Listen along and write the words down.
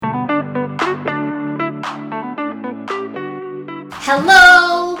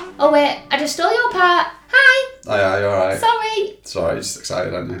Hello! Oh wait, I just stole your part. Hi! Oh yeah, you're alright. Sorry. It's alright, you're just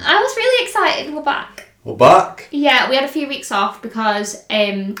excited, aren't you? I was really excited we're back. We're back! Yeah, we had a few weeks off because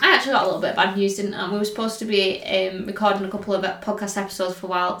I actually got a little bit of bad news, didn't I? We were supposed to be recording a couple of podcast episodes for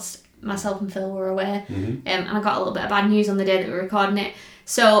whilst myself and Phil were away. Mm-hmm. And I got a little bit of bad news on the day that we were recording it.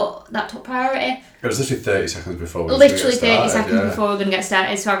 So that took priority. It was literally 30 seconds before we Literally 30 started, seconds before we were going to get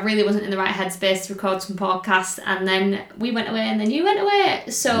started. So I really wasn't in the right headspace to record some podcasts. And then we went away and then you went away.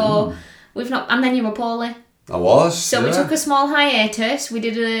 So we've not... And then you were poorly. I was. So we took a small hiatus. We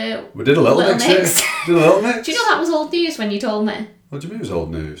did a little mix. Did a little mix. Do you know that was old news when you told me? What do you mean it was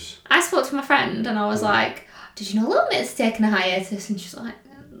old news? I spoke to my friend and I was like, did you know Little Mix taking a hiatus? And she's like,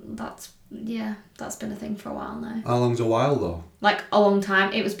 that's been a thing for a while now. How long's a while though? Like a long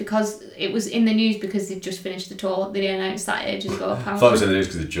time. It was because it was in the news because they'd just finished the tour. They announced that ages ago. Apparently. I thought it was in the news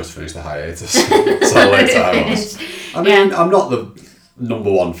because they just finished the hiatus. That's how late I was. I mean, I'm not the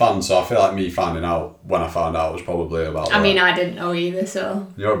number one fan, so I feel like me finding out when I found out was probably about I mean, I didn't know either, so...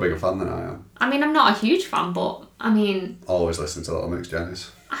 You're a bigger fan than I am. I mean, I'm not a huge fan, but, I mean... Always listen to Little Mix,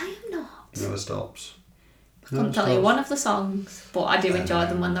 Janice. I am not. Never stops. I couldn't tell you one of the songs, but I do enjoy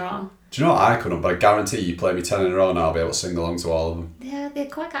them when they're on. Do you know what I couldn't? But I guarantee you play me 10 in a row now, I'll be able to sing along to all of them. Yeah, they're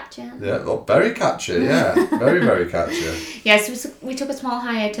quite catchy. Yeah, well, very catchy, yeah. Very, very catchy. Yes, yeah, so we took a small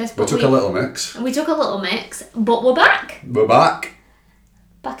hiatus. But we took a little mix. We took a little mix, but we're back. We're back.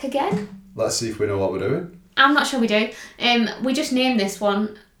 Back again. Let's see if we know what we're doing. I'm not sure we do. We just named this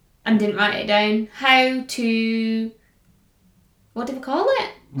one and didn't write it down. How to... What do we call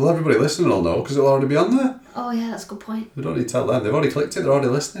it? Well, everybody listening will know because it'll already be on there. Oh yeah, that's a good point. We don't need to tell them. They've already clicked it. They're already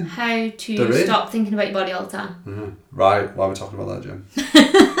listening. How to stop thinking about your body all the time. Mm-hmm. Right. Why are we talking about that, Jim?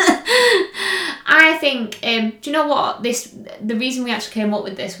 I think, do you know what? The reason we actually came up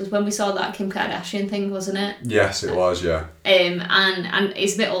with this was when we saw that Kim Kardashian thing, wasn't it? Yes, it was, yeah. And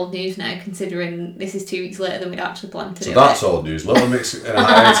it's a bit old news now, considering this is 2 weeks later than we'd actually planned to do it. So that's old news. Little Mix in a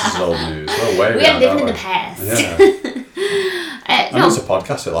hiatus is old news. No way. We are living in the past. Yeah. No. It's a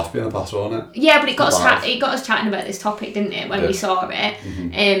podcast, it'll have to be in the past, won't it? Yeah, but it got us chatting about this topic, didn't it, when we saw it?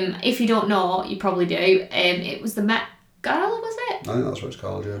 Mm-hmm. If you don't know, you probably do. It was the Met Gala, was it? I think that's what it's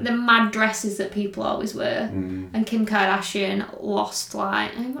called, yeah. The mad dresses that people always wear. And Kim Kardashian lost,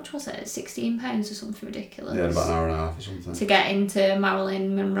 like, how much was it? 16 pounds or something ridiculous. Yeah, about an hour and a half or something. To get into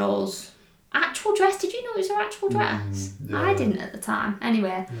Marilyn Monroe's actual dress. Did you know it was her actual dress? Yeah. I didn't at the time.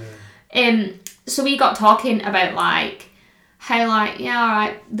 Anyway. Yeah. So we got talking about, like, how, like, yeah,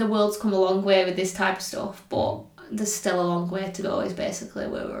 alright, the world's come a long way with this type of stuff, but there's still a long way to go is basically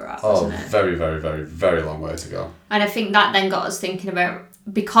where we're at, isn't it? Very, very, very, very long way to go. And I think that then got us thinking about,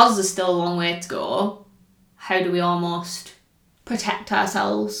 because there's still a long way to go, how do we almost protect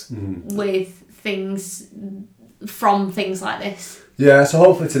ourselves with things, from things like this? Yeah, so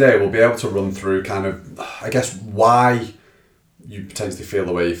hopefully today we'll be able to run through kind of, I guess, why you potentially feel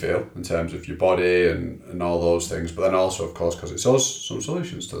the way you feel in terms of your body and all those things, but then also, of course, because it's us, some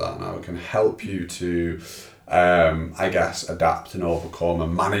solutions to that now. It can help you to, I guess, adapt and overcome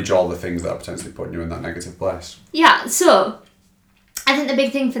and manage all the things that are potentially putting you in that negative place. Yeah, so I think the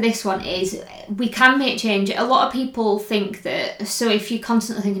big thing for this one is we can make change. A lot of people think that, so if you're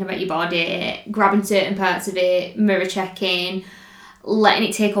constantly thinking about your body, grabbing certain parts of it, mirror checking, letting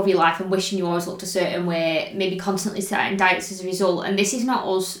it take over your life and wishing you always looked a certain way, maybe constantly starting diets as a result. And this is not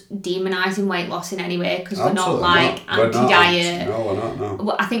us demonising weight loss in any way, because we're not like anti-diet. No, we're not,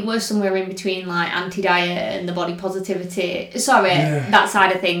 no. I think we're somewhere in between like anti-diet and the body positivity, that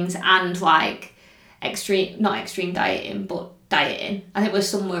side of things, and like not extreme dieting, but dieting. I think we're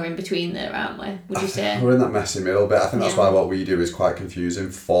somewhere in between there, aren't we? Would you say? We're in that messy middle bit. I think that's why what we do is quite confusing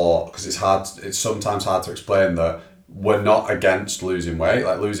because it's sometimes hard to explain that we're not against losing weight.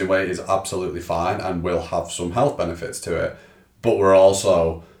 Like, losing weight is absolutely fine and will have some health benefits to it, but we're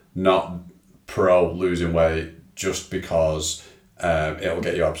also not pro losing weight just because it'll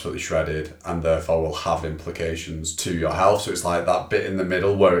get you absolutely shredded and therefore will have implications to your health. So it's like that bit in the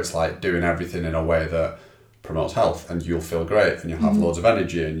middle where it's like doing everything in a way that promotes health and you'll feel great and you'll have loads of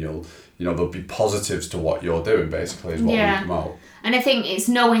energy and there'll be positives to what you're doing, basically, is what we promote. And I think it's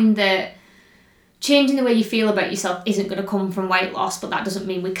knowing that changing the way you feel about yourself isn't going to come from weight loss, but that doesn't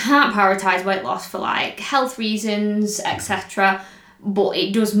mean we can't prioritise weight loss for like health reasons, etc. But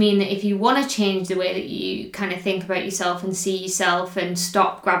it does mean that if you want to change the way that you kind of think about yourself and see yourself and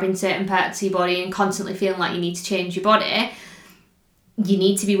stop grabbing certain parts of your body and constantly feeling like you need to change your body, you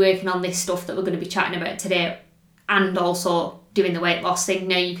need to be working on this stuff that we're going to be chatting about today, and also doing the weight loss thing.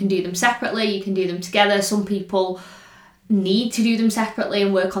 Now, you can do them separately, you can do them together. Some people need to do them separately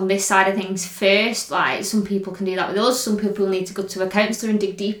and work on this side of things first. Like, some people can do that with us. Some people need to go to a counsellor and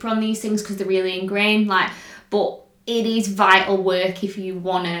dig deeper on these things because they're really ingrained. Like, but it is vital work if you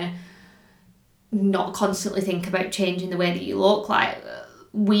want to not constantly think about changing the way that you look. Like,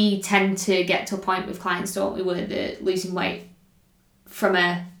 we tend to get to a point with clients, don't we, where they're losing weight from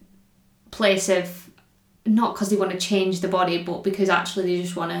a place of not because they want to change the body, but because actually they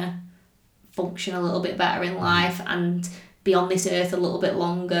just want to function a little bit better in life and be on this earth a little bit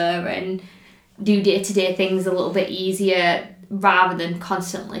longer and do day-to-day things a little bit easier rather than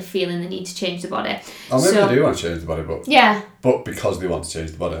constantly feeling the need to change the body. Oh, maybe they do want to change the body, but yeah, but because they want to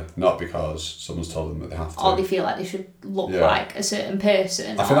change the body, not because someone's told them that they have to. Or they feel like they should look like a certain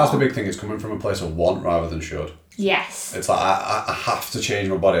person. I think that's the big thing. It's coming from a place of want rather than should. Yes. It's like, I have to change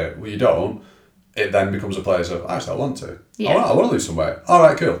my body. Well, you don't. It then becomes a place of, actually, I want to. Yeah. All right, I want to lose some weight. All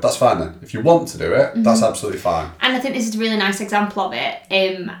right, cool. That's fine then. If you want to do it, that's absolutely fine. And I think this is a really nice example of it.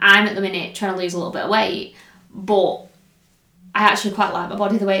 I'm at the minute trying to lose a little bit of weight, but I actually quite like my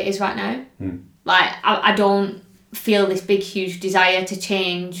body the way it is right now. Like, I don't feel this big, huge desire to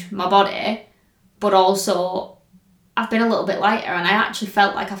change my body, but also I've been a little bit lighter and I actually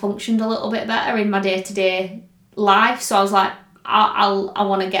felt like I functioned a little bit better in my day-to-day life. So I was like, I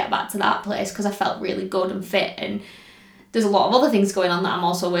want to get back to that place because I felt really good and fit, and there's a lot of other things going on that I'm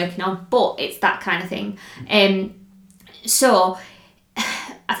also working on, but it's that kind of thing. So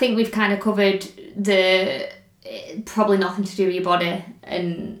I think we've kind of covered probably nothing to do with your body,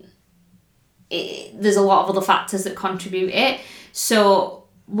 and there's a lot of other factors that contribute it. So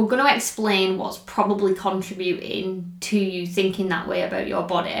we're going to explain what's probably contributing to you thinking that way about your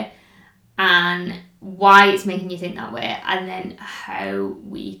body and why it's making you think that way, and then how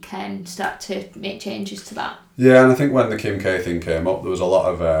we can start to make changes to that. Yeah, and I think when the Kim K thing came up, there was a lot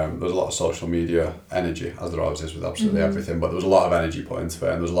of social media energy, as there always is with absolutely everything. But there was a lot of energy put into it,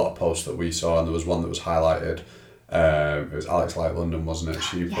 and there was a lot of posts that we saw, and there was one that was highlighted. It was Alex Light London, wasn't it?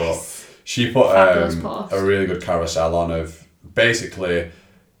 She put a really good carousel on of basically.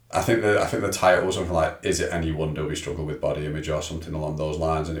 I think the title was something like, "Is it any wonder we struggle with body image?" or something along those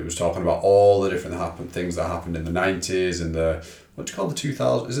lines, and it was talking about all the different things that happened in the 90s and what do you call the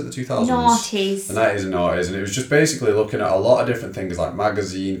 2000s? Is it the 2000s? Noughties. The 90s and noughties, and it was just basically looking at a lot of different things like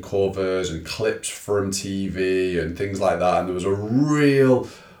magazine covers and clips from TV and things like that, and there was a real,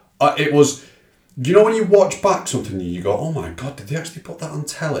 it was, you know when you watch back something and you go, oh my god, did they actually put that on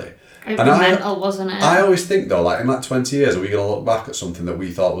telly? It was mental, wasn't it? I always think though, like in like 20 years, are we going to look back at something that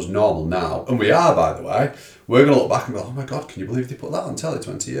we thought was normal now? And we are, by the way. We're going to look back and go, oh my god, can you believe they put that on telly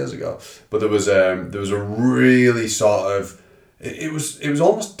 20 years ago? But there was a really sort of, it was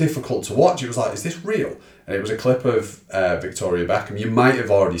almost difficult to watch. It was like, is this real? And it was a clip of Victoria Beckham. You might have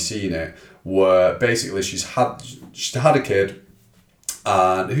already seen it, where basically she's had a kid.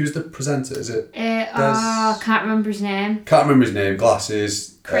 And who's the presenter? Is it? Can't remember his name. Can't remember his name.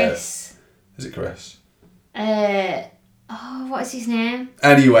 Glasses. Chris. Is it Chris? What is his name?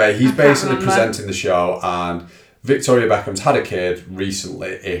 Anyway, he's basically presenting the show, and Victoria Beckham's had a kid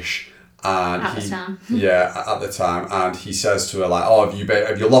recently-ish, and at the time, and he says to her like, "Oh,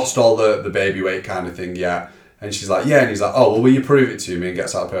 have you lost all the baby weight kind of thing yet?" And she's like, "Yeah," and he's like, "Oh, well, will you prove it to me?" and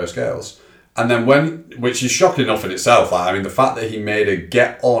gets out a pair of scales. And then which is shocking enough in itself, like, I mean, the fact that he made her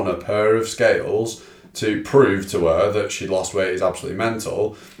get on a pair of scales to prove to her that she'd lost weight is absolutely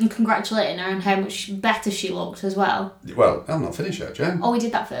mental. And congratulating her on how much better she looked as well. Well, I'm not finished yet, Jen. Oh, we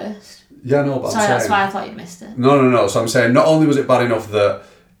did that first. Yeah, no, but sorry, that's why I thought you'd missed it. No. So I'm saying not only was it bad enough that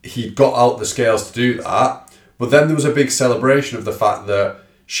he got out the scales to do that, but then there was a big celebration of the fact that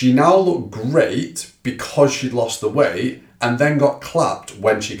she now looked great because she'd lost the weight, and then got clapped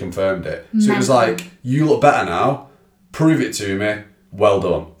when she confirmed it. So it was like, you look better now, prove it to me, well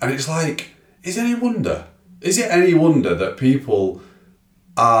done. And it's like, is it any wonder that people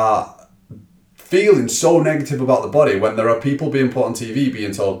are feeling so negative about the body when there are people being put on TV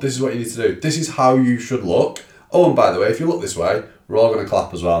being told, this is what you need to do, this is how you should look. Oh, and by the way, if you look this way, we're all going to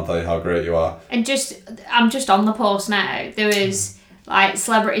clap as well and tell you how great you are. And I'm just on the post now. There was like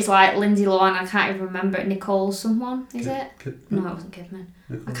celebrities like Lindsay Lohan, I can't even remember, Nicole someone, is it? No, it wasn't Kidman.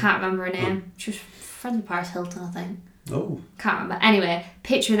 Nicole. I can't remember her name. She was friends with Paris Hilton, I think. Oh. Can't remember. Anyway,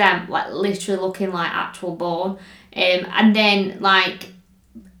 picture them like literally looking like actual bone. And then like,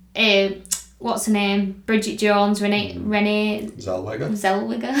 what's her name? Bridget Jones, Renee Zellweger.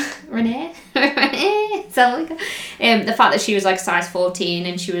 Renee Zellweger. The fact that she was like size 14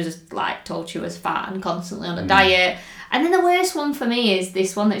 and she was like told she was fat and constantly on a diet. And then the worst one for me is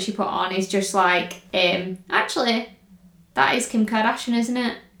this one that she put on is just like, actually, that is Kim Kardashian, isn't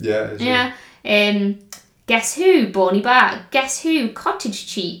it? Yeah. Yeah. Guess who? Bony back. Guess who? Cottage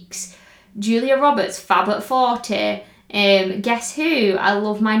cheeks. Julia Roberts, fab at 40. Guess who? I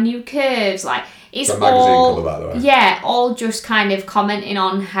love my new curves. Like, it's a magazine cover, by the way. Yeah, all just kind of commenting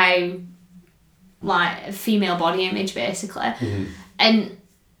on how, like, female body image, basically. Mm-hmm. And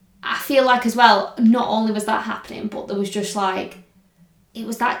I feel like, as well, not only was that happening, but there was just, like, it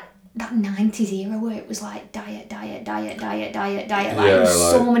was that 90s era where it was like diet. Like, there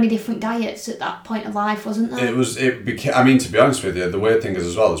was so many different diets at that point of life, wasn't there? It became, I mean, to be honest with you, the weird thing is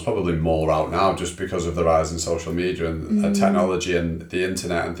as well, there's probably more out now just because of the rise in social media and technology and the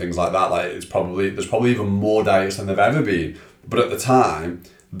internet and things like that. Like, there's probably even more diets than there've ever been. But at the time,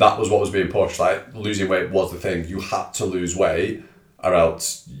 that was what was being pushed. Like, losing weight was the thing. You had to lose weight, or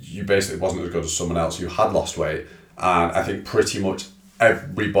else you basically wasn't as good as someone else who had lost weight. And I think pretty much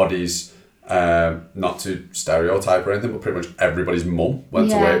everybody's, not to stereotype or anything, but pretty much everybody's mum went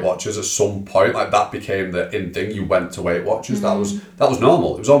to Weight Watchers at some point. Like, that became the in thing. You went to Weight Watchers. That was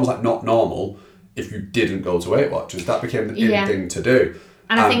normal. It was almost like not normal if you didn't go to Weight Watchers. That became the in thing to do.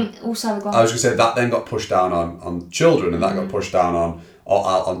 And I think also I was going to say that then got pushed down on children, and that got pushed down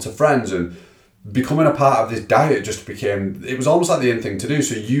onto friends, and becoming a part of this diet just became, it was almost like the in thing to do.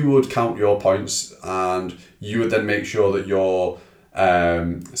 So you would count your points, and you would then make sure that your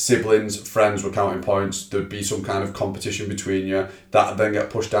siblings, friends were counting points. There'd be some kind of competition between you that then get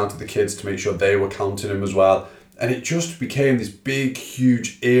pushed down to the kids to make sure they were counting them as well. And it just became this big,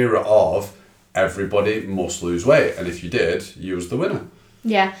 huge era of everybody must lose weight, and if you did, you was the winner.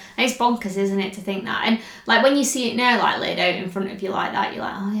 Yeah, and it's bonkers, isn't it, to think that? And, like, when you see it now, like, laid out in front of you like that, you're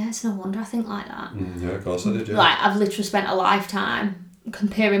like, oh yeah, it's no wonder I think like that. Yeah, of course I did, yeah. Like, I've literally spent a lifetime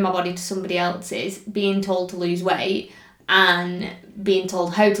comparing my body to somebody else's, being told to lose weight, and being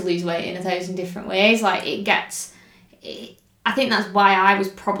told how to lose weight in 1,000 different ways. Like, I think that's why I was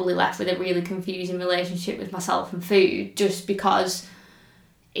probably left with a really confusing relationship with myself and food, just because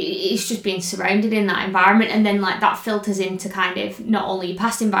it's just being surrounded in that environment, and then, like, that filters into kind of not only your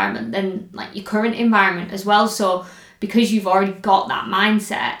past environment, then, like, your current environment as well. So because you've already got that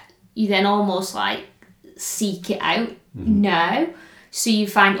mindset, you then almost, like, seek it out now. So you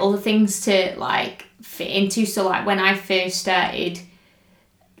find other things to, like, fit into. So, like, when I first started,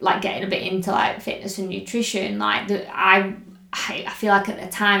 like, getting a bit into, like, fitness and nutrition, like, I feel like at the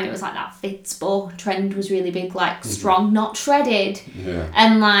time it was like that Fitspo trend was really big, like strong, not shredded. Yeah.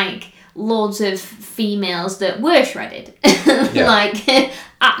 And, like, loads of females that were shredded. Like,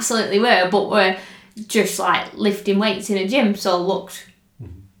 absolutely were, but were just, like, lifting weights in a gym, so looked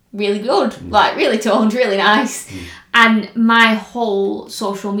really good, like, really toned, really nice. And my whole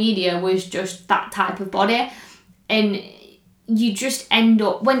social media was just that type of body. And you just end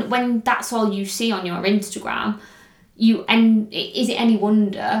up, when that's all you see on your Instagram, is it any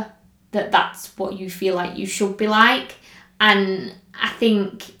wonder that that's what you feel like you should be like? And I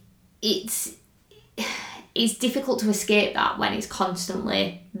think it's difficult to escape that when it's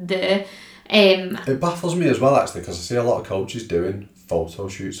constantly there. It baffles me as well, actually, because I see a lot of coaches doing photo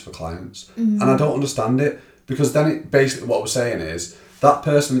shoots for clients, and I don't understand it, because then it basically, what we're saying is that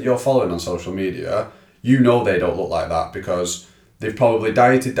person that you're following on social media, you know they don't look like that because they've probably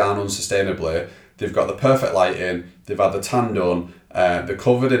dieted down unsustainably. They've got the perfect lighting, they've had the tan done, they're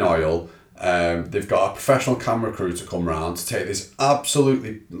covered in oil, they've got a professional camera crew to come around to take this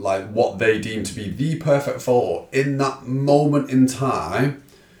absolutely, like, what they deem to be the perfect photo in that moment in time.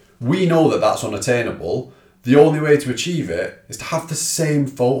 We know that that's unattainable. The only way to achieve it is to have the same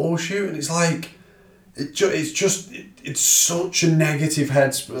photo shoot, and it's like, it's such a negative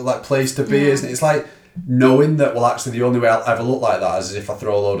place to be, isn't it? It's like, knowing that, well, actually the only way I'll ever look like that is if I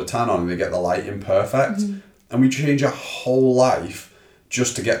throw a load of tan on and they get the lighting perfect. And we change our whole life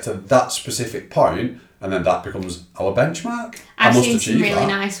just to get to that specific point, and then that becomes our benchmark. I've seen some really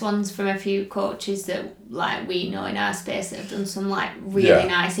nice ones from a few coaches that, like, we know in our space that have done some, like, really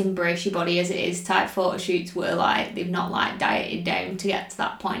nice embrace your body as it is type photo shoots where, like, they've not, like, dieted down to get to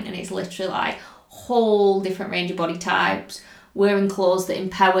that point, and it's literally, like, whole different range of body types, wearing clothes that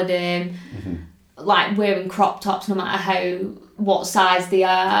empower them, like, wearing crop tops no matter what size they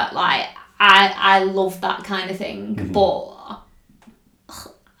are. Like, I love that kind of thing, but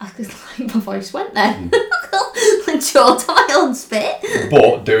my voice went there. Like, choked on my own spit.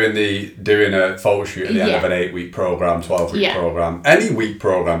 But doing a photo shoot at the end of an 8-week program, 12-week program, any week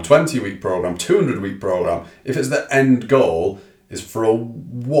program, 20-week program, 200-week program, if it's the end goal is for a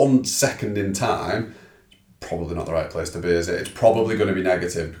 1 second in time, probably not the right place to be, is it? It's probably going to be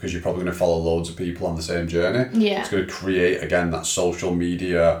negative because you're probably going to follow loads of people on the same journey. Yeah. It's going to create, again, that social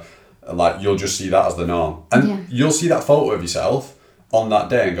media, like, you'll just see that as the norm. And you'll see that photo of yourself, on that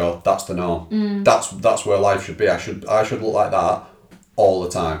day and go, that's the norm. That's where life should be. I should look like that all the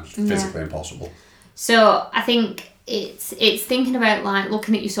time. It's physically impossible. So I think it's thinking about like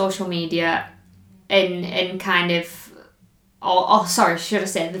looking at your social media and kind of, or sorry, should I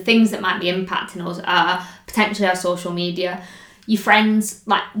say, the things that might be impacting us are potentially our social media. Your friends,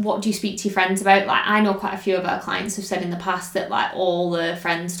 like, what do you speak to your friends about? Like, I know quite a few of our clients have said in the past that like all the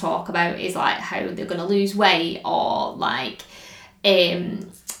friends talk about is like how they're going to lose weight, or like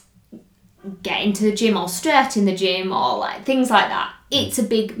get into the gym or start in the gym, or like things like that. It's a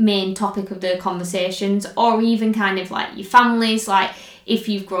big main topic of the conversations. Or even kind of like your families, like if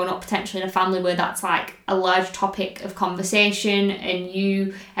you've grown up potentially in a family where that's like a large topic of conversation, and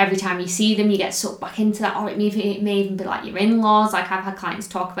you, every time you see them, you get sucked back into that. Or it may even be like your in-laws. Like I've had clients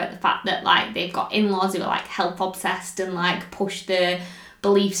talk about the fact that like they've got in-laws who are like health obsessed and like push their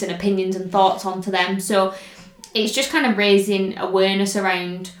beliefs and opinions and thoughts onto them. So it's just kind of raising awareness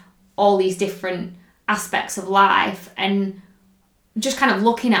around all these different aspects of life, and just kind of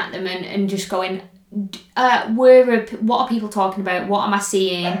looking at them and just going, what are people talking about? What am I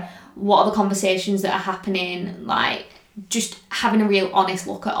seeing? What are the conversations that are happening? Like, just having a real honest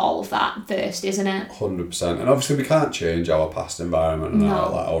look at all of that first, isn't it? 100%. And obviously we can't change our past environment and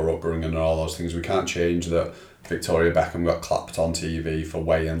our upbringing and all those things. We can't change that Victoria Beckham got clapped on TV for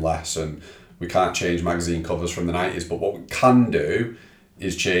weighing less, and we can't change magazine covers from the 90s. But what we can do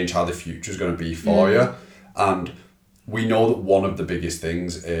is change how the future is going to be for you. And we know that one of the biggest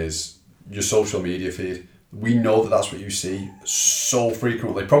things is your social media feed. We know that that's what you see so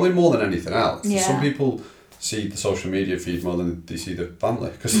frequently, probably more than anything else. Yeah. Some people see the social media feed more than they see the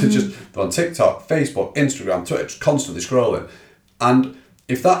family, because they're on TikTok, Facebook, Instagram, Twitter, just constantly scrolling. And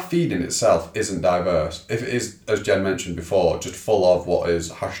if that feed in itself isn't diverse, if it is, as Jen mentioned before, just full of what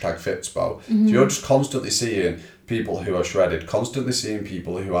is #Fitspo, so you're just constantly seeing people who are shredded, constantly seeing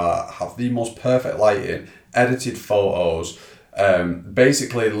people who have the most perfect lighting, edited photos,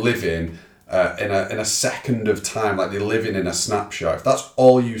 basically living in a second of time, like they're living in a snapshot. If that's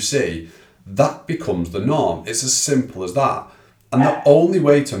all you see, that becomes the norm. It's as simple as that. And the only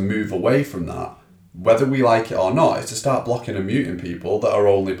way to move away from that, whether we like it or not, is to start blocking and muting people that are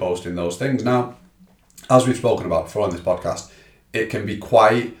only posting those things. Now, as we've spoken about before on this podcast, it can be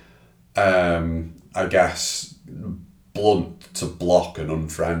quite, I guess, blunt to block and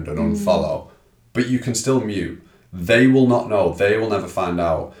unfriend and unfollow, but you can still mute. They will not know. They will never find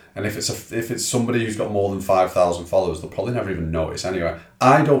out. And if it's somebody who's got more than 5,000 followers, they'll probably never even notice anyway.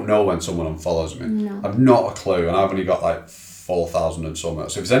 I don't know when someone unfollows me. No. I've not a clue, and I've only got like 4,000 and something.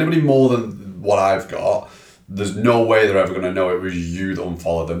 So if it's anybody more than what I've got, there's no way they're ever going to know it was you that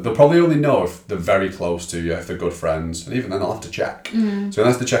unfollowed them. They'll probably only know if they're very close to you, if they're good friends, and even then they'll have to check. So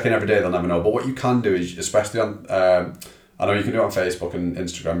unless they're checking every day, they'll never know. But what you can do is, especially on, I know you can do it on Facebook and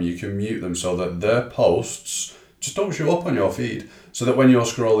Instagram, you can mute them so that their posts just don't show up on your feed, so that when you're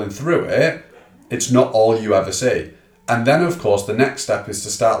scrolling through it, it's not all you ever see. And then, of course, the next step is to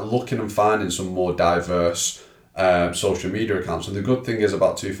start looking and finding some more diverse social media accounts. And the good thing is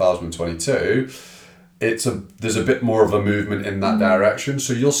about 2022, there's a bit more of a movement in that direction.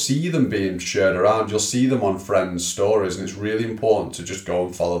 So you'll see them being shared around. You'll see them on friends' stories, and it's really important to just go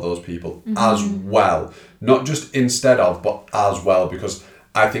and follow those people as well. Not just instead of, but as well, because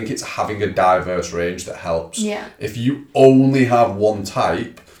I think it's having a diverse range that helps. Yeah. If you only have one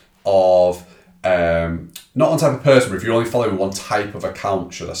type of, not one type of person, but if you're only following one type of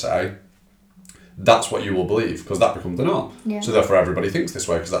account, should I say, that's what you will believe, because that becomes the norm. Yeah. So therefore everybody thinks this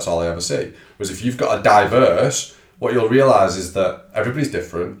way, because that's all they ever see. Whereas if you've got a diverse, what you'll realise is that everybody's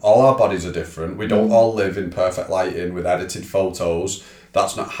different, all our bodies are different, we don't all live in perfect lighting with edited photos,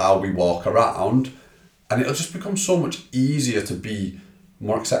 that's not how we walk around, and it'll just become so much easier to be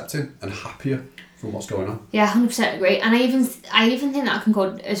more accepting and happier from what's going on. Yeah, 100% agree. And I even think that can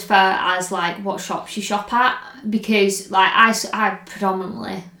go as far as like what shops you shop at, because like I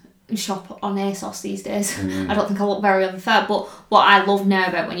predominantly shop on ASOS these days. I don't think I look very unfair, but what I love now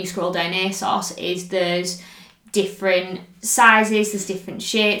about when you scroll down ASOS is there's different sizes, there's different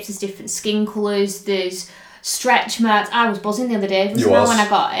shapes, there's different skin colours, there's stretch marks. I was buzzing the other day when I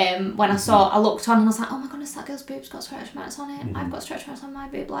got I looked on and I was like, oh my goodness, that girl's boob's got stretch marks on it. I've got stretch marks on my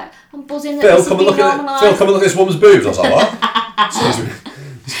boob. Like, I'm buzzing that Phil, come and look at this woman's boobs. I was like, what? Excuse me.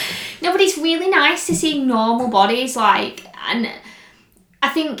 No, but it's really nice to see normal bodies, like, and I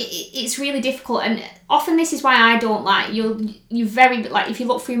think it's really difficult, and often this is why I don't like you very, like, if you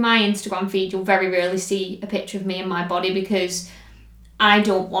look through my Instagram feed, you'll very rarely see a picture of me and my body, because I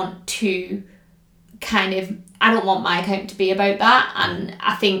don't want to I don't want my account to be about that, and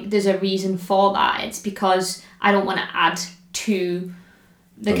I think there's a reason for that. It's because I don't want to add to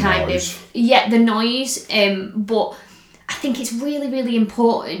the kind noise. of the noise. But I think it's really, really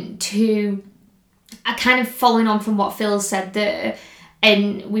important to, kind of following on from what Phil said there,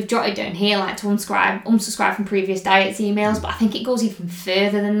 and we've jotted down here like to unsubscribe from previous diets emails, but I think it goes even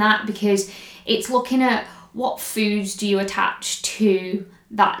further than that, because it's looking at what foods do you attach to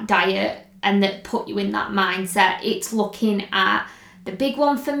that diet and that put you in that mindset. It's looking at, the big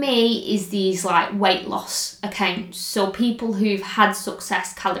one for me is these like weight loss accounts. So people who've had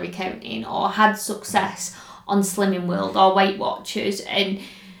success calorie counting or had success on Slimming World or Weight Watchers, and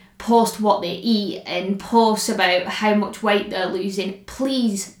post what they eat and post about how much weight they're losing.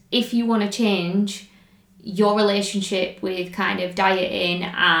 Please, if you want to change your relationship with kind of dieting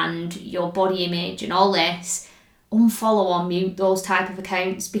and your body image and all this, unfollow or mute those type of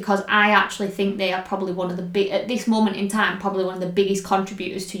accounts, because I actually think they are probably one of the at this moment in time, probably one of the biggest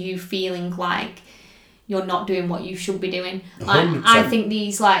contributors to you feeling like you're not doing what you should be doing. Like 100%. I think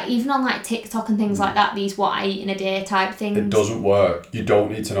these, like, even on like TikTok and things like that, these what I eat in a day type things. It doesn't work. You don't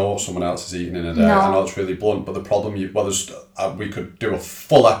need to know what someone else is eating in a day. No. I know it's really blunt, but the problem we could do a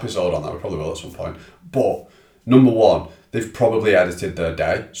full episode on that. We probably will at some point. But number one, they've probably edited their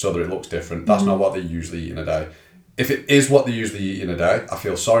day so that it looks different. That's not what they usually eat in a day. If it is what they usually eat in a day, I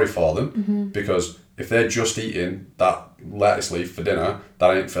feel sorry for them, because if they're just eating that lettuce leaf for dinner,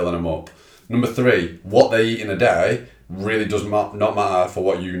 that ain't filling them up. Number three, what they eat in a day really does not matter for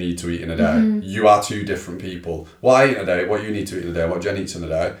what you need to eat in a day. You are two different people. What I eat in a day, what you need to eat in a day, what Jen eats in a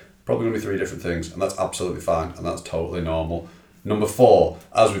day, probably going to be three different things, and that's absolutely fine, and that's totally normal. Number four,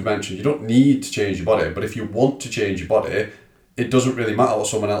 as we've mentioned, you don't need to change your body, but if you want to change your body, it doesn't really matter what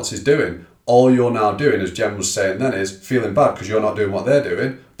someone else is doing. All you're now doing, as Jen was saying then, is feeling bad because you're not doing what they're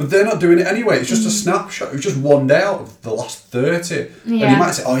doing, but they're not doing it anyway. It's just a snapshot. It's just one day out of the last 30. Yeah. And you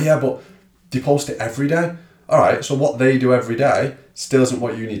might say, oh yeah, but they post it every day. All right, so what they do every day still isn't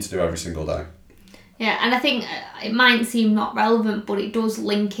what you need to do every single day. Yeah, and I think it might seem not relevant, but it does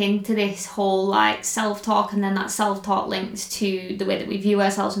link into this whole like self-talk, and then that self-talk links to the way that we view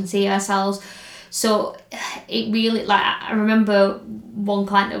ourselves and see ourselves. So it really, like, I remember one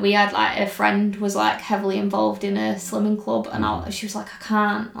client that we had, like, a friend was like heavily involved in a slimming club, and she was like, I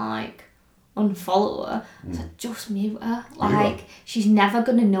can't like unfollow her. I said, just mute her. Like, she's never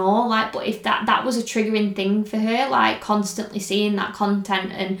gonna know. Like, but if that was a triggering thing for her, like constantly seeing that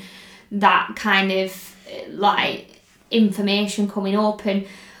content and that kind of like information coming up, and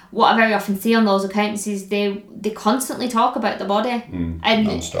what I very often see on those accounts is they constantly talk about the body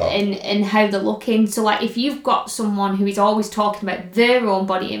and how they're looking. So like, if you've got someone who is always talking about their own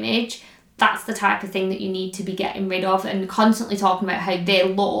body image, that's the type of thing that you need to be getting rid of. And constantly talking about how they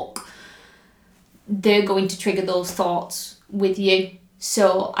look, they're going to trigger those thoughts with you.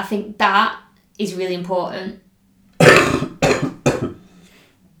 So I think that is really important.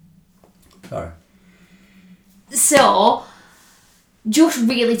 Sorry. So just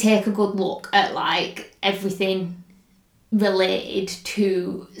really take a good look at like everything related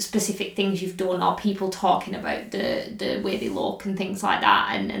to specific things you've done, or people talking about the way they look and things like that,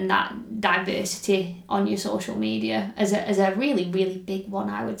 and that diversity on your social media as a really, really big one,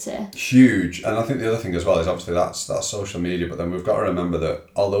 I would say. Huge. And I think the other thing as well is obviously that's social media, but then we've got to remember that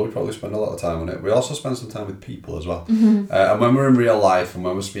although we probably spend a lot of time on it, we also spend some time with people as well. And when we're in real life and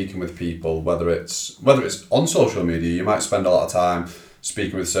when we're speaking with people, whether it's on social media, you might spend a lot of time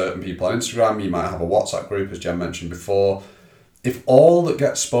speaking with certain people on Instagram, you might have a WhatsApp group, as Jen mentioned before. If all that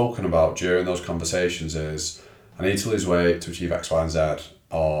gets spoken about during those conversations is, I need to lose weight to achieve X, Y, and Z,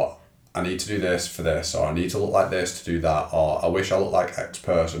 or I need to do this for this, or I need to look like this to do that, or I wish I looked like X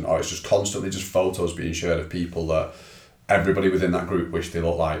person, or it's just constantly just photos being shared of people that everybody within that group wish they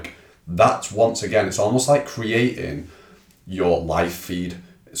looked like, that's, once again, it's almost like creating your life feed.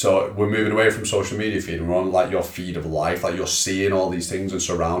 So we're moving away from social media feed and we're on like your feed of life, like you're seeing all these things and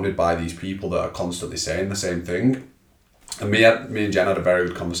surrounded by these people that are constantly saying the same thing. And me and Jen had a very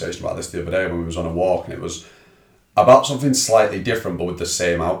good conversation about this the other day when we was on a walk, and it was about something slightly different but with the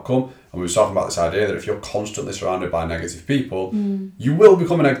same outcome. And we were talking about this idea that if you're constantly surrounded by negative people, you will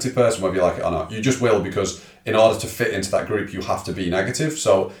become a negative person whether you like it or not. You just will, because in order to fit into that group, you have to be negative.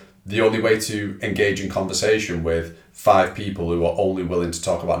 So the only way to engage in conversation with 5 people who are only willing to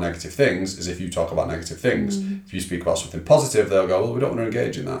talk about negative things is if you talk about negative things. If you speak about something positive, they'll go, well, we don't want to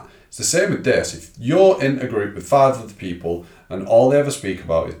engage in that. It's the same with this. If you're in a group with 5 other people and all they ever speak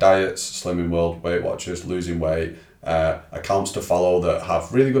about is diets, Slimming World, Weight Watchers, losing weight, accounts to follow that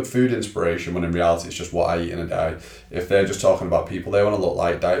have really good food inspiration, when in reality it's just what I eat in a day. If they're just talking about people they want to look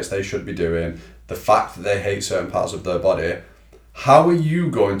like, diets they should be doing, the fact that they hate certain parts of their body, how are you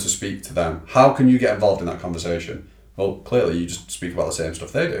going to speak to them? How can you get involved in that conversation? Well, clearly you just speak about the same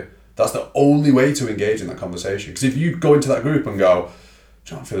stuff they do. That's the only way to engage in that conversation. Because if you go into that group and go, "Do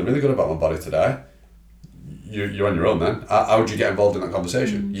you know, I'm feeling really good about my body today," you're on your own then. How would you get involved in that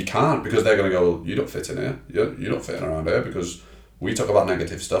conversation? You can't, because they're going to go, "Well, you don't fit in here. You're not fitting around here because we talk about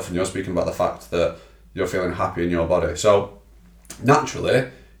negative stuff and you're speaking about the fact that you're feeling happy in your body." So naturally,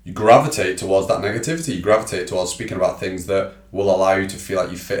 you gravitate towards that negativity. You gravitate towards speaking about things that will allow you to feel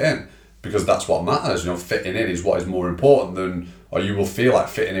like you fit in, because that's what matters. Fitting in is what is more important than, or you will feel like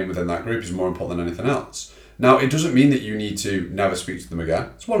fitting in within that group is more important than anything else. Now, it doesn't mean that you need to never speak to them again.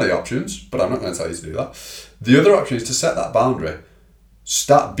 It's one of the options, but I'm not going to tell you to do that. The other option is to set that boundary.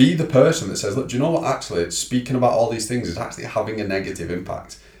 Be the person that says, "Look, do you know what? Actually, speaking about all these things is actually having a negative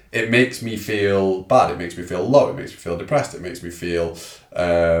impact. It makes me feel bad. It makes me feel low. It makes me feel depressed. It makes me feel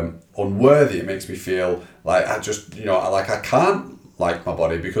unworthy. It makes me feel like I just, I can't like my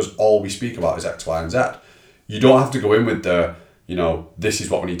body because all we speak about is X, Y, and Z." You don't have to go in with the, this is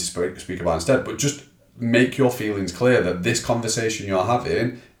what we need to speak about instead, but just make your feelings clear that this conversation you're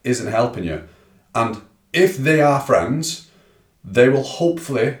having isn't helping you. And if they are friends, they will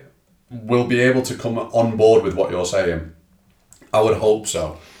hopefully be able to come on board with what you're saying. I would hope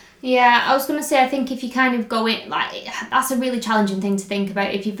so. Yeah, I was going to say, I think if you kind of go in, that's a really challenging thing to think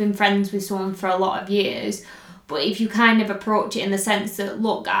about if you've been friends with someone for a lot of years. But if you kind of approach it in the sense that,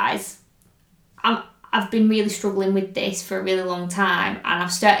 "Look, guys, I've been really struggling with this for a really long time, and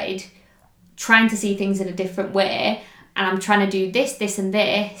I've started trying to see things in a different way, and I'm trying to do this, this, and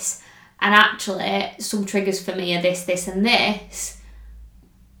this, and actually some triggers for me are this, this, and this,"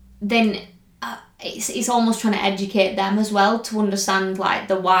 then it's almost trying to educate them as well to understand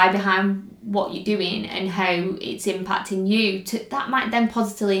the why behind what you're doing and how it's impacting you. That might then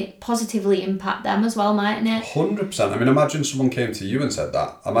positively impact them as well, mightn't it? 100%. I mean, imagine someone came to you and said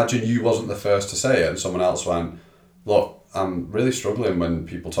that. Imagine you wasn't the first to say it and someone else went, "Look, I'm really struggling when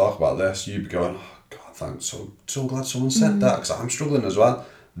people talk about this." You'd be going, "Oh God, thanks. So glad someone said that, because I'm struggling as well."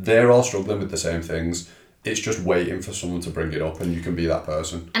 They're all struggling with the same things. It's just waiting for someone to bring it up, and you can be that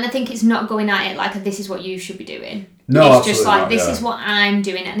person. And I think it's not going at it like this is what you should be doing. No, it's just like, not, this is what I'm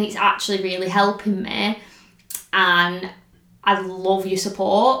doing, and it's actually really helping me, and I love your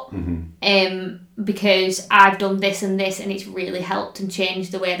support. Because I've done this and this, and it's really helped and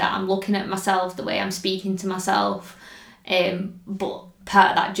changed the way that I'm looking at myself, the way I'm speaking to myself. But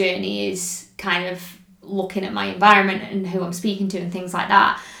part of that journey is kind of looking at my environment and who I'm speaking to and things like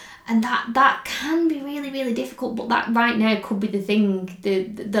that. And that can be really, really difficult, but that right now could be the thing,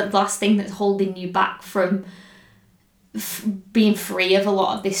 the last thing that's holding you back from being free of a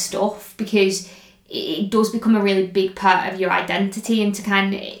lot of this stuff, because it does become a really big part of your identity, and to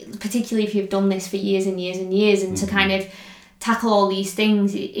kind of, particularly if you've done this for years and years and years, and to kind of tackle all these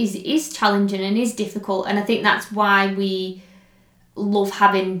things is challenging and is difficult. And I think that's why we love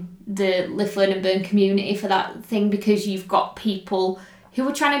having the Lift, Learn and Burn community for that thing, because you've got people who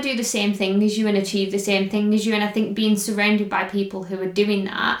are trying to do the same thing as you and achieve the same thing as you. And I think being surrounded by people who are doing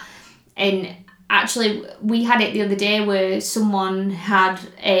that, and actually we had it the other day where someone had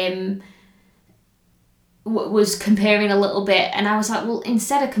was comparing a little bit, and I was like, well,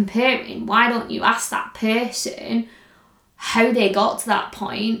 instead of comparing, why don't you ask that person how they got to that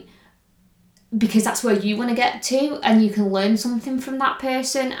point, because that's where you want to get to, and you can learn something from that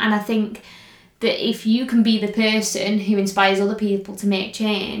person. And I think that if you can be the person who inspires other people to make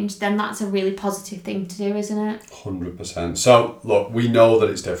change, then that's a really positive thing to do, isn't it? 100%. So, look, we know that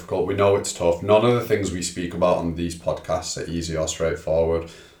it's difficult. We know it's tough. None of the things we speak about on these podcasts are easy or straightforward.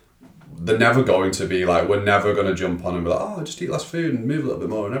 They're never going to be like, we're never going to jump on and be like, "Oh, just eat less food and move a little bit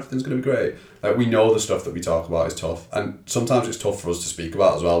more and everything's going to be great." Like, we know the stuff that we talk about is tough. And sometimes it's tough for us to speak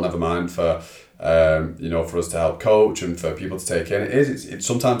about as well, never mind for for us to help coach and for people to take in. It's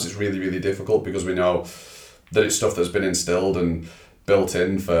sometimes it's really, really difficult, because we know that it's stuff that's been instilled and built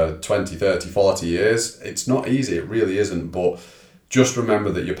in for 20, 30, 40 years. It's not easy, it really isn't. But just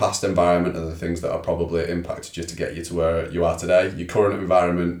remember that your past environment are the things that have probably impacted you to get you to where you are today. Your current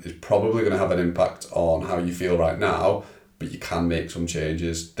environment is probably going to have an impact on how you feel right now, but you can make some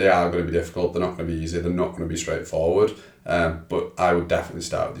changes. They are going to be difficult, they're not going to be easy, they're not going to be straightforward. But I would definitely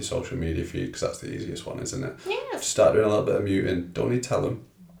start with your social media feed, because that's the easiest one, isn't it? Yeah. Just start doing a little bit of muting. Don't need to tell them.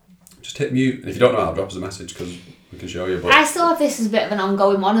 Just hit mute. And if you don't know how, drop us a message, because we can show you. But I still have this as a bit of an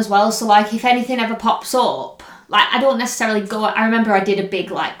ongoing one as well. So if anything ever pops up, I don't necessarily go. I remember I did a big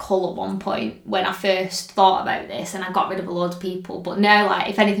cull at one point when I first thought about this, and I got rid of a load of people. But now,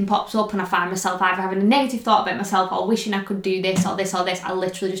 if anything pops up and I find myself either having a negative thought about myself or wishing I could do this or this or this, I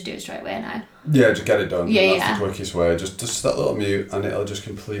literally just do it straight away now. Yeah, just get it done. Yeah, That's the quickest way. Just that little mute, and it'll just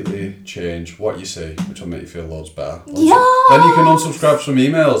completely change what you see, which will make you feel loads better. Yeah. Then you can unsubscribe from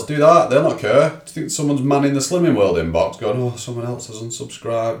emails. Do that. They'll not care. Do you think someone's manning the Slimming World inbox going, oh, someone else has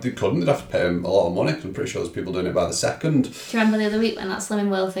unsubscribed? They couldn't. They'd have to pay them a lot of money, because I'm pretty sure there's people doing it by the second. Do you remember the other week when that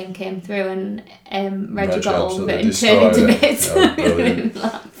Slimming World thing came through and Reggie got all of it and destroyed turned into bits? Yeah, brilliant.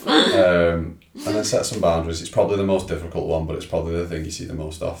 And then set some boundaries. It's probably the most difficult one, but it's probably the thing you see the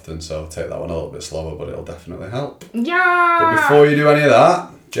most often, so take that one a little bit slower, but it'll definitely help. Yeah. But before you do any of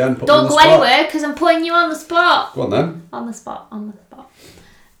that, Jen, put Don't me on the go spot. anywhere, because I'm putting you on the spot. Go on then. On the spot.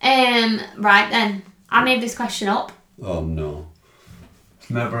 Right then. I made this question up. Oh no. It's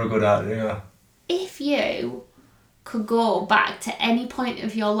never a good idea. If you could go back to any point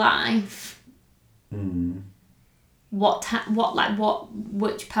of your life, which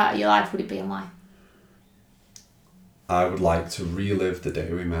part of your life would it be and why? I would like to relive the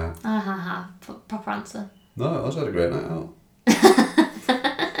day we met. Proper answer. No, I also had a great night out.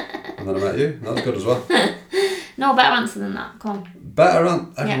 And then I met you. That was good as well. No, better answer than that. Come on. Better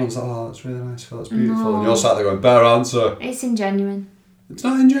answer. Everyone's like, oh, that's really nice, Phil. That's beautiful. And you're sat there going, better answer. It's ingenuine. It's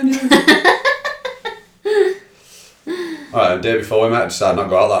not ingenuine. Alright, the day before we met, I decided not to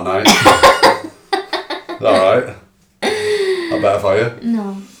go out that night. Is that alright? That better for you?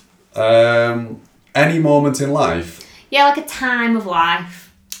 No. Any moment in life? Yeah, like a time of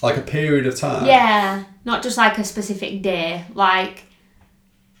life. Like a period of time? Yeah. Not just like a specific day. Like,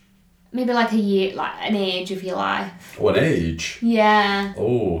 maybe like a year, like an age of your life. Oh, an age? Yeah.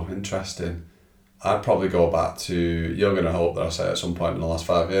 Oh, interesting. I'd probably go back to, you're going to hope that I say at some point in the last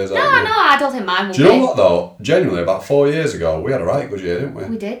 5 years. No, I don't think mine will be. Do you know what though? Genuinely, about 4 years ago, we had a right good year, didn't we?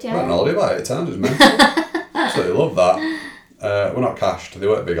 We did, yeah. We went on holiday about 8 times, it was mental. Absolutely love that. We're not cashed, they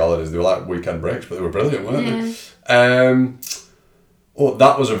weren't big holidays, they were like weekend breaks, but they were brilliant, weren't they?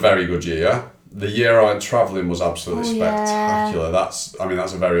 That was a very good year. The year I went travelling was absolutely spectacular. Yeah. That's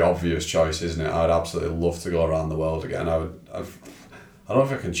a very obvious choice, isn't it? I'd absolutely love to go around the world again. I don't know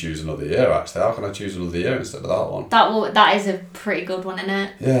if I can choose another year, actually. How can I choose another year instead of that one? That is a pretty good one, isn't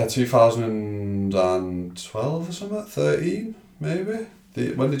it? Yeah, 2012 or something, 13 maybe.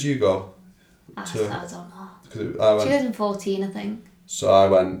 When did you go? I don't know. 2014, I think.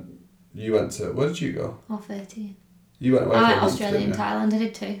 So you went to, where did you go? Or 13. You went away for a month, Australia and Thailand, I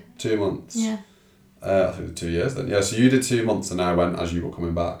did 2. 2 months? Yeah. I think 2 years then. Yeah, so you did 2 months and I went as you were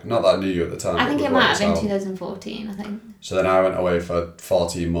coming back. Not that I knew you at the time. I think it might have been 2014, I think. So then I went away for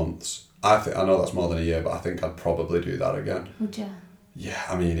 14 months. I know that's more than a year, but I think I'd probably do that again. Would you? Yeah,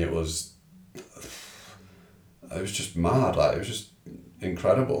 I mean, it was just mad. Like, it was just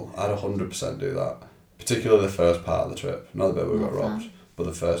incredible. I'd 100% do that. Particularly the first part of the trip. Not the bit where we got robbed, but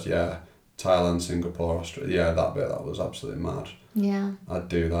the first, Thailand, Singapore, Australia. that was absolutely mad. Yeah. I'd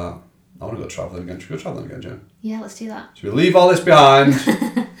do that. I want to go travelling again. Should we go travelling again, Jen? Yeah, let's do that. Should we leave all this behind?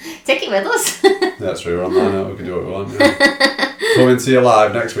 Take it with us. That's true, we're on there now. We can do what we want. Yeah. Coming to you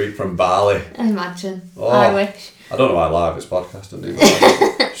live next week from Bali. Imagine. Oh, I wish. I don't know why live is podcasting. You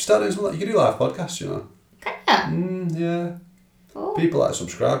start doing something. You can do live podcasts, you know. Can you? Yeah. Oh. People like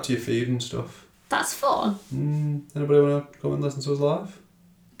subscribe to your feed and stuff. That's fun. Anybody want to come and listen to us live?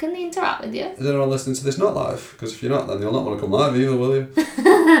 Can they interact with you? Is anyone listening to this not live? Because if you're not, then you'll not want to come live either, will you?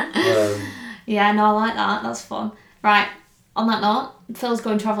 Yeah, no, I like that. That's fun. Right, on that note, Phil's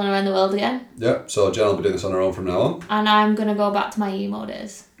going travelling around the world again. Yep, so Jen will be doing this on her own from now on. And I'm going to go back to my emo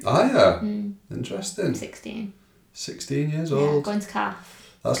days. Ah, yeah. Interesting. 16. 16 years old. Yeah, going to CAF.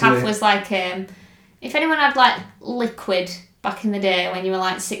 That's CAF was like, if anyone had like liquid back in the day when you were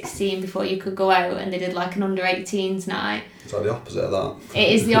like 16 before you could go out and they did like an under 18s night. It's like the opposite of that.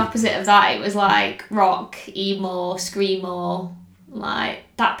 It is the opposite of that. It was like rock, emo, screamo, like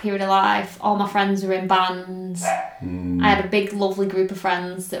that period of life. All my friends were in bands. I had a big lovely group of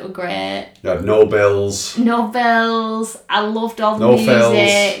friends that were great. You had no bills. No bills. I loved all the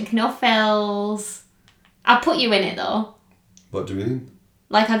music. No fills. I put you in it though. What do you mean?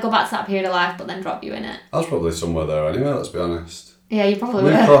 Like, I'd go back to that period of life, but then drop you in it. I was probably somewhere there anyway, let's be honest. Yeah, you probably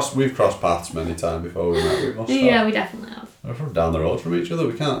were. We've crossed paths many times before we met. We must have. Yeah, we definitely have. We're from down the road from each other.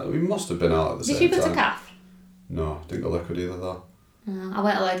 We must have been out at the same time. Did you go to CAF? No, didn't go liquid either though. I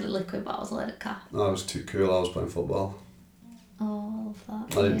went allowed at liquid, but I was allowed at CAF. No, I was too cool. I was playing football. Oh, I love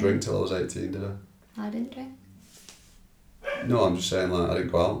that. I didn't drink till I was 18, did I? I didn't drink. No, I'm just saying, like, I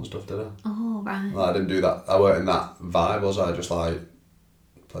didn't go out and stuff, did I? Oh, right. Like, I didn't do that. I weren't in that vibe, was I? Just like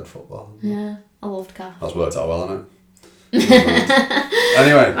played football. Yeah, I loved CAF. That's worked out well, hasn't it?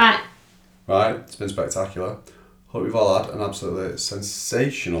 Anyway. Right, it's been spectacular. Hope you've all had an absolutely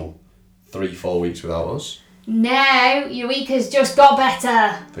sensational 3-4 weeks without us. Now your week has just got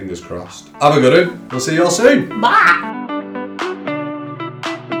better. Fingers crossed. Have a good one. We'll see you all soon. Bye.